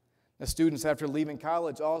 Now, students, after leaving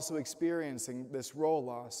college, also experiencing this role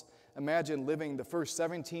loss. Imagine living the first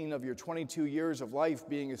 17 of your 22 years of life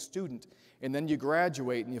being a student, and then you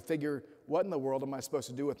graduate and you figure, what in the world am I supposed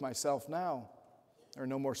to do with myself now? There are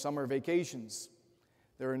no more summer vacations.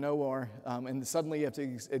 There are no more, and suddenly you have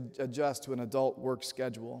to adjust to an adult work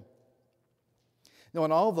schedule. Now,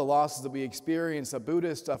 in all of the losses that we experience, a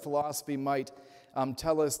Buddhist philosophy might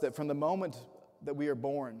tell us that from the moment that we are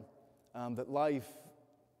born, that life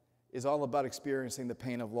is all about experiencing the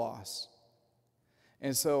pain of loss.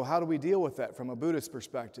 And so how do we deal with that from a Buddhist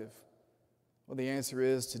perspective? Well, the answer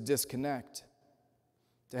is to disconnect,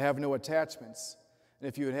 to have no attachments. And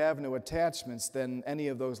if you have no attachments, then any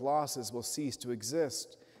of those losses will cease to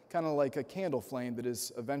exist, kind of like a candle flame that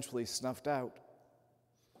is eventually snuffed out.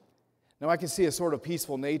 Now, I can see a sort of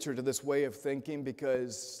peaceful nature to this way of thinking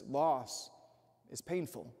because loss is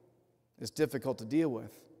painful. It's difficult to deal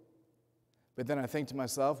with. But then I think to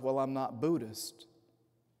myself, well, I'm not Buddhist.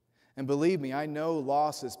 And believe me, I know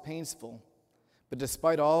loss is painful. But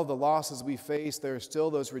despite all the losses we face, there are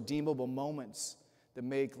still those redeemable moments that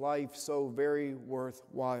make life so very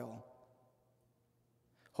worthwhile.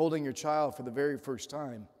 Holding your child for the very first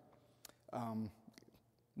time,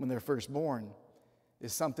 when they're first born,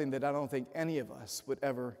 is something that I don't think any of us would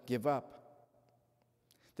ever give up.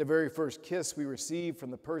 The very first kiss we receive from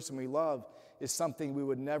the person we love is something we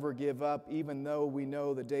would never give up, even though we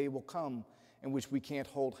know the day will come in which we can't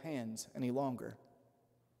hold hands any longer.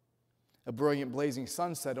 A brilliant blazing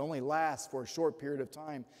sunset only lasts for a short period of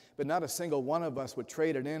time, but not a single one of us would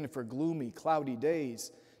trade it in for gloomy, cloudy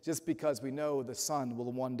days just because we know the sun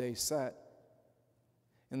will one day set.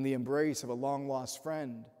 And the embrace of a long-lost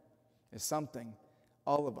friend is something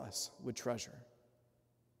all of us would treasure.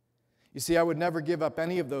 You see, I would never give up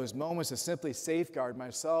any of those moments to simply safeguard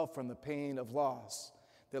myself from the pain of loss.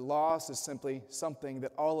 That loss is simply something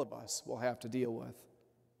that all of us will have to deal with.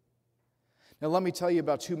 Now, let me tell you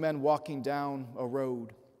about two men walking down a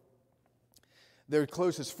road. Their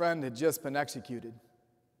closest friend had just been executed.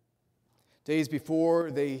 Days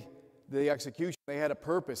before the execution, they had a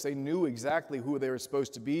purpose. They knew exactly who they were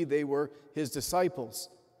supposed to be. They were his disciples.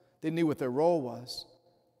 They knew what their role was.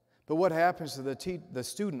 But what happens to the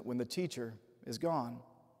student when the teacher is gone?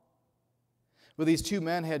 Well, these two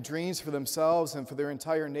men had dreams for themselves and for their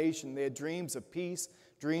entire nation. They had dreams of peace,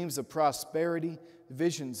 dreams of prosperity,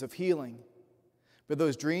 visions of healing. But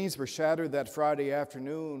those dreams were shattered that Friday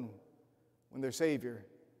afternoon when their Savior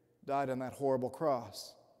died on that horrible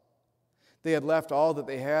cross. They had left all that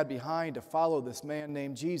they had behind to follow this man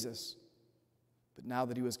named Jesus. But now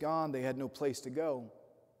that he was gone, they had no place to go.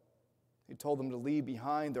 He told them to leave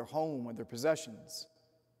behind their home and their possessions.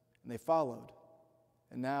 And they followed.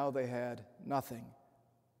 And now they had nothing.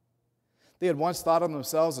 They had once thought of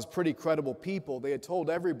themselves as pretty credible people. They had told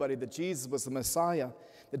everybody that Jesus was the Messiah,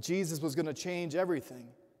 that Jesus was going to change everything.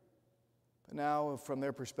 But now, from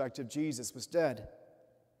their perspective, Jesus was dead.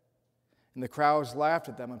 And the crowds laughed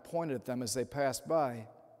at them and pointed at them as they passed by.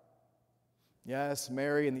 Yes,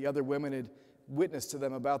 Mary and the other women had witnessed to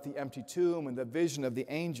them about the empty tomb and the vision of the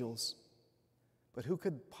angels. But who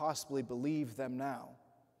could possibly believe them now?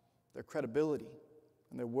 Their credibility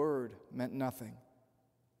and their word meant nothing.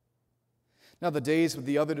 Now, the days with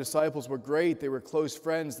the other disciples were great. They were close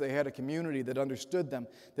friends. They had a community that understood them.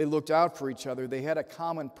 They looked out for each other. They had a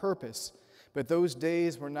common purpose. But those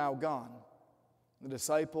days were now gone. The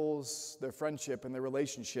disciples, their friendship and their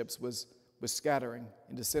relationships was scattering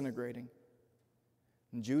and disintegrating.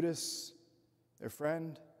 And Judas, their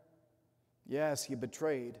friend, yes, he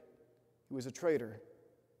betrayed. He was a traitor,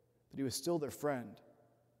 but he was still their friend.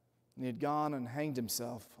 And he had gone and hanged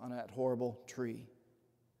himself on that horrible tree.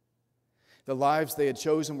 The lives they had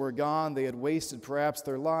chosen were gone. They had wasted perhaps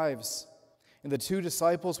their lives. And the two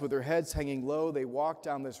disciples, with their heads hanging low, they walked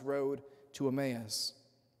down this road to Emmaus.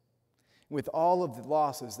 With all of the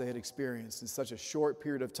losses they had experienced in such a short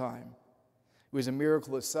period of time, it was a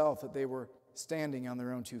miracle itself that they were standing on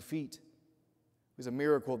their own 2 feet. It was a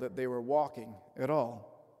miracle that they were walking at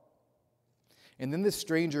all. And then this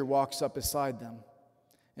stranger walks up beside them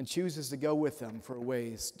and chooses to go with them for a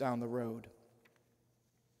ways down the road.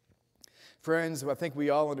 Friends, I think we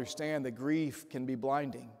all understand that grief can be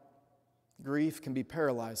blinding. Grief can be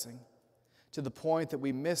paralyzing to the point that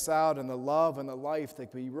we miss out on the love and the life that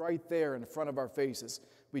can be right there in front of our faces.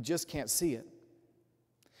 We just can't see it.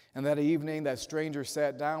 And that evening, that stranger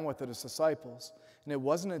sat down with his disciples, and it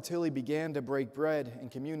wasn't until he began to break bread and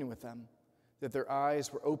communion with them that their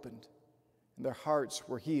eyes were opened and their hearts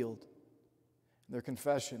were healed. And their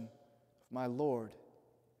confession of my Lord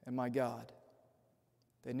and my God.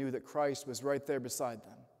 They knew that Christ was right there beside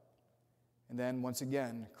them. And then, once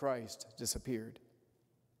again, Christ disappeared.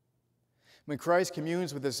 When Christ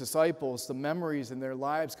communes with his disciples, the memories in their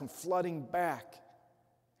lives come flooding back.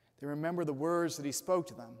 They remember the words that he spoke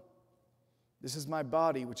to them. This is my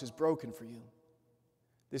body, which is broken for you.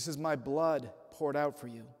 This is my blood poured out for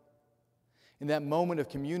you. In that moment of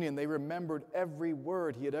communion, they remembered every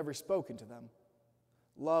word he had ever spoken to them.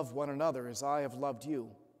 Love one another as I have loved you.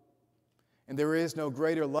 And there is no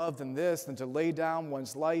greater love than this, than to lay down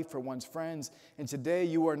one's life for one's friends. And today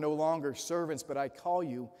you are no longer servants, but I call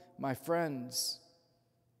you my friends.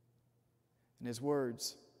 In his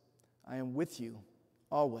words, I am with you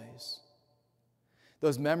always.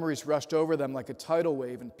 Those memories rushed over them like a tidal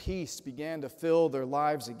wave, and peace began to fill their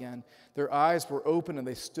lives again. Their eyes were open, and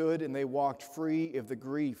they stood and they walked free of the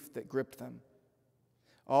grief that gripped them.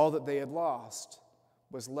 All that they had lost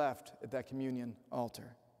was left at that communion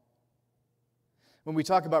altar. When we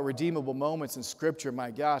talk about redeemable moments in Scripture,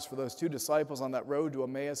 my gosh, for those two disciples on that road to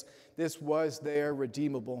Emmaus, this was their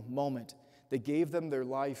redeemable moment. They gave them their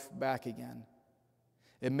life back again.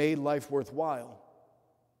 It made life worthwhile.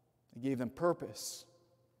 It gave them purpose.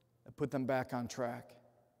 It put them back on track.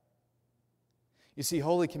 You see,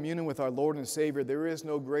 Holy Communion with our Lord and Savior, there is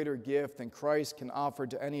no greater gift than Christ can offer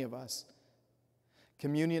to any of us.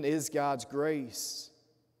 Communion is God's grace.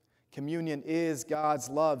 Communion is God's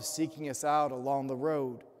love seeking us out along the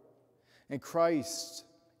road. And Christ,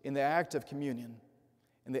 in the act of communion,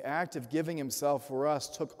 in the act of giving himself for us,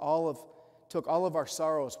 took all of our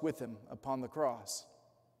sorrows with him upon the cross.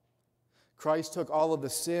 Christ took all of the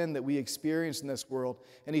sin that we experience in this world,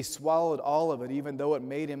 and he swallowed all of it, even though it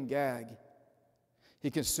made him gag. He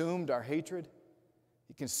consumed our hatred.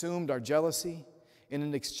 He consumed our jealousy. And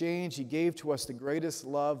in exchange, he gave to us the greatest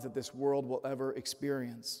love that this world will ever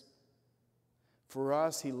experience. For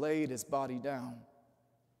us, he laid his body down.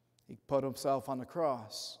 He put himself on the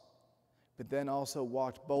cross, but then also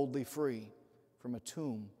walked boldly free from a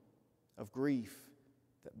tomb of grief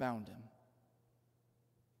that bound him.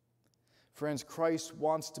 Friends, Christ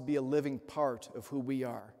wants to be a living part of who we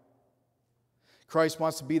are. Christ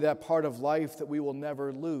wants to be that part of life that we will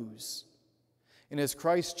never lose. And as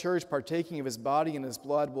Christ's church, partaking of his body and his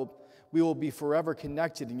blood, we will be forever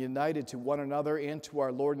connected and united to one another and to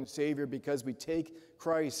our Lord and Savior because we take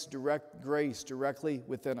Christ's direct grace directly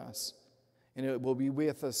within us. And it will be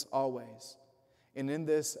with us always. And in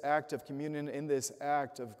this act of communion, in this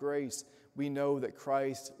act of grace, we know that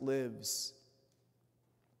Christ lives.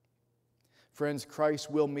 Friends,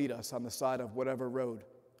 Christ will meet us on the side of whatever road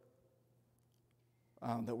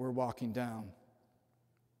that we're walking down.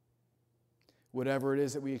 Whatever it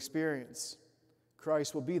is that we experience,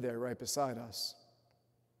 Christ will be there right beside us.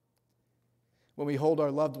 When we hold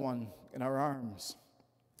our loved one in our arms,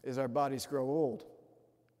 as our bodies grow old,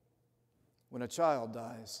 when a child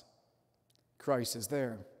dies, Christ is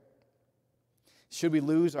there. Should we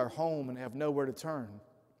lose our home and have nowhere to turn,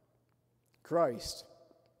 Christ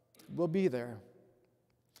will be there.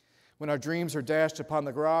 When our dreams are dashed upon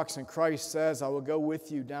the rocks and Christ says, I will go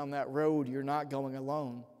with you down that road, you're not going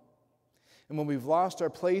alone. And when we've lost our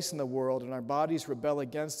place in the world and our bodies rebel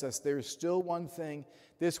against us, there is still one thing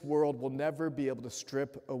this world will never be able to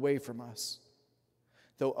strip away from us.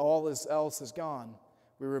 Though all else is gone,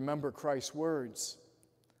 we remember Christ's words,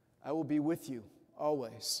 I will be with you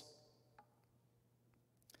always.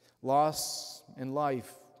 Loss in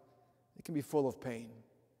life, it can be full of pain.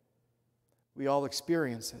 We all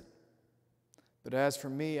experience it. But as for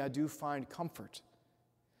me, I do find comfort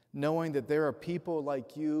knowing that there are people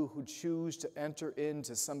like you who choose to enter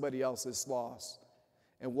into somebody else's loss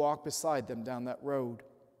and walk beside them down that road.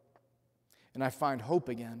 And I find hope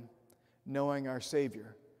again, knowing our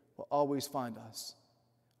Savior will always find us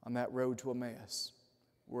on that road to Emmaus,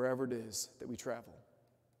 wherever it is that we travel.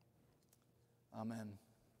 Amen.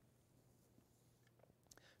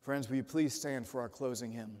 Friends, will you please stand for our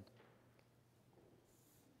closing hymn?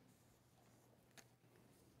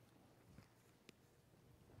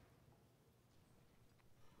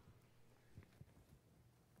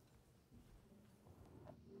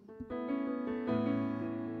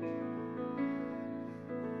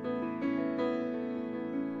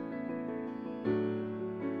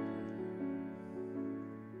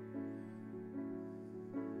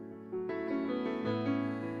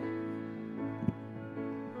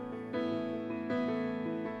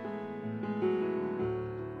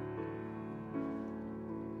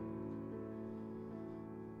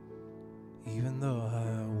 Even though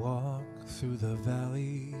I walk through the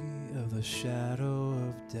valley of the shadow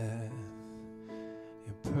of death,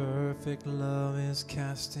 your perfect love is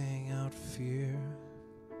casting out fear.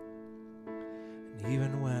 And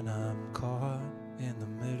even when I'm caught in the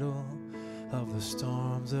middle of the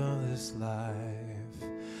storms of this life,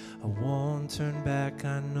 I won't turn back,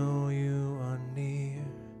 I know you are near.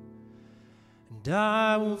 And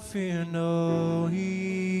I will fear no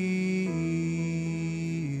evil,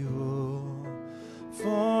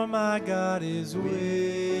 for my God is with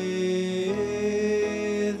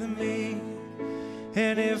me.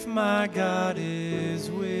 And if my God is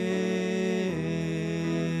with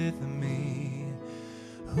me,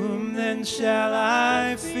 whom then shall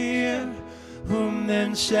I fear? Whom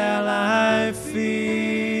then shall I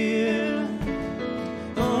fear?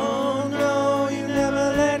 Oh no, you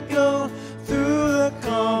never let go through the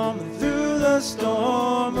calm and through the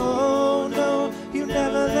storm. Oh no, you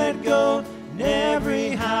never let go in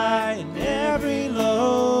every high and every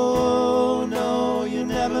low. No, you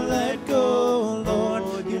never let go,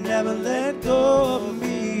 Lord, you never let go of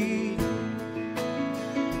me.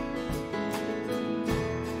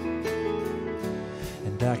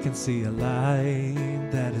 And I can see a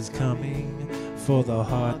light that is coming for the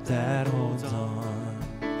heart that holds on,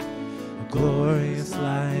 a glorious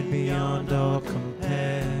light beyond all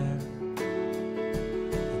compare.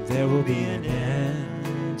 And there will be an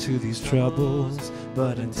end to these troubles,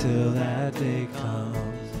 but until that day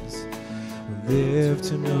comes, we'll live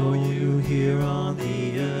to know you here on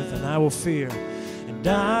the earth. And I will fear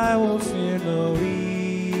no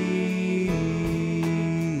evil,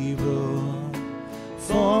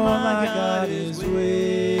 for my God is with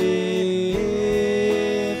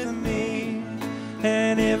me.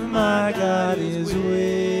 And if my God is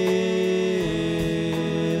with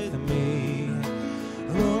me,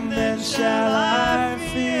 whom then shall I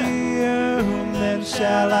fear? Whom then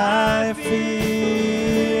shall I fear?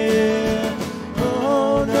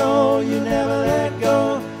 Oh no, you never let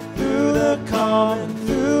go through the calm and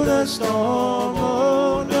through the storm.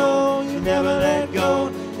 Oh no, you never let go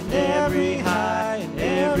in every high and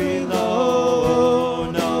every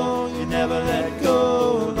low. No, you never let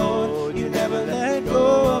go, Lord, you never let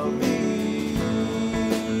go of me.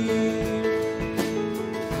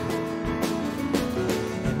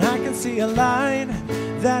 And I can see a light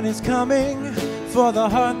that is coming for the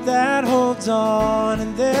heart that holds on,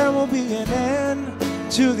 and there will be an end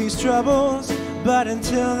to these troubles, but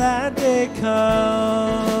until that day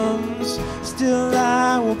comes, still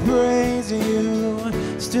I will praise you,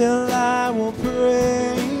 still I will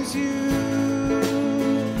praise you.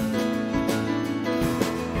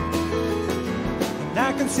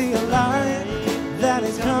 see a light that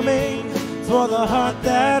is coming for the heart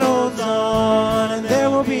that holds on. And there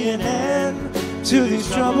will be an end to these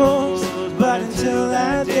troubles, but until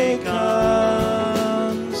that day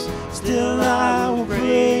comes, still I will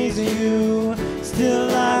praise you, still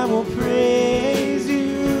I will praise you.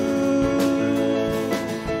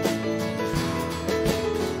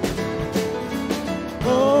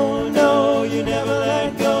 Oh no, you never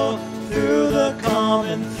let go, through the calm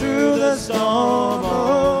and through the storm.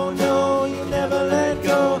 Oh no, you never let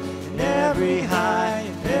go, in every high,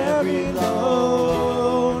 in every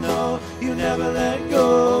low. No, you never let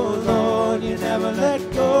go, Lord, you never let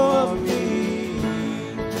go of me.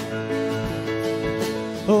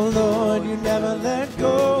 Oh Lord, you never let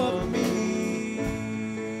go of me.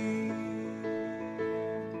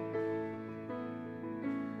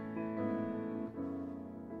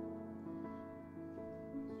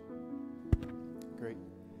 Great.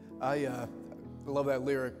 I love that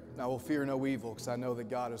lyric, I will fear no evil because I know that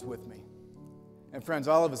God is with me. And friends,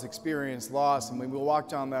 all of us experience loss, and when we walk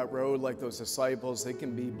down that road like those disciples, it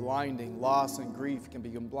can be blinding. Loss and grief can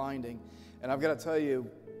become blinding. And I've got to tell you,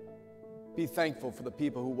 be thankful for the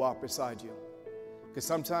people who walk beside you. Because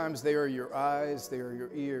sometimes they are your eyes, they are your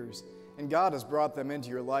ears, and God has brought them into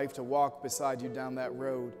your life to walk beside you down that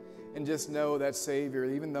road. And just know that Savior,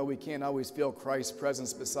 even though we can't always feel Christ's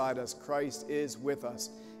presence beside us, Christ is with us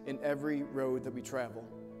in every road that we travel.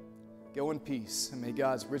 Go in peace, and may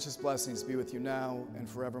God's richest blessings be with you now and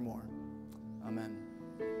forevermore. Amen.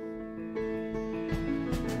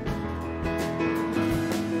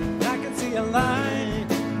 I can see a light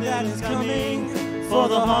that is coming for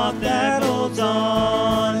the heart that holds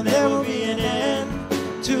on. And there will be an end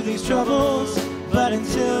to these troubles, but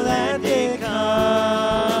until that day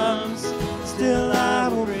comes, still I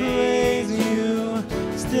will praise you,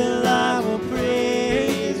 still I will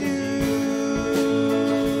praise you.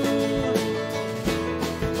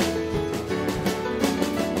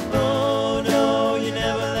 Oh no, you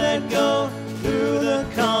never let go, through the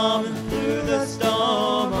calm and through the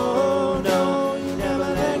storm. Oh no, you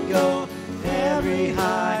never let go, every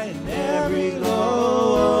high and every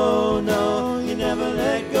low. Oh no, you never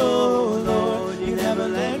let go, Lord, you never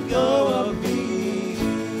let go of me.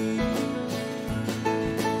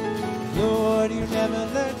 Lord, you never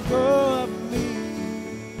let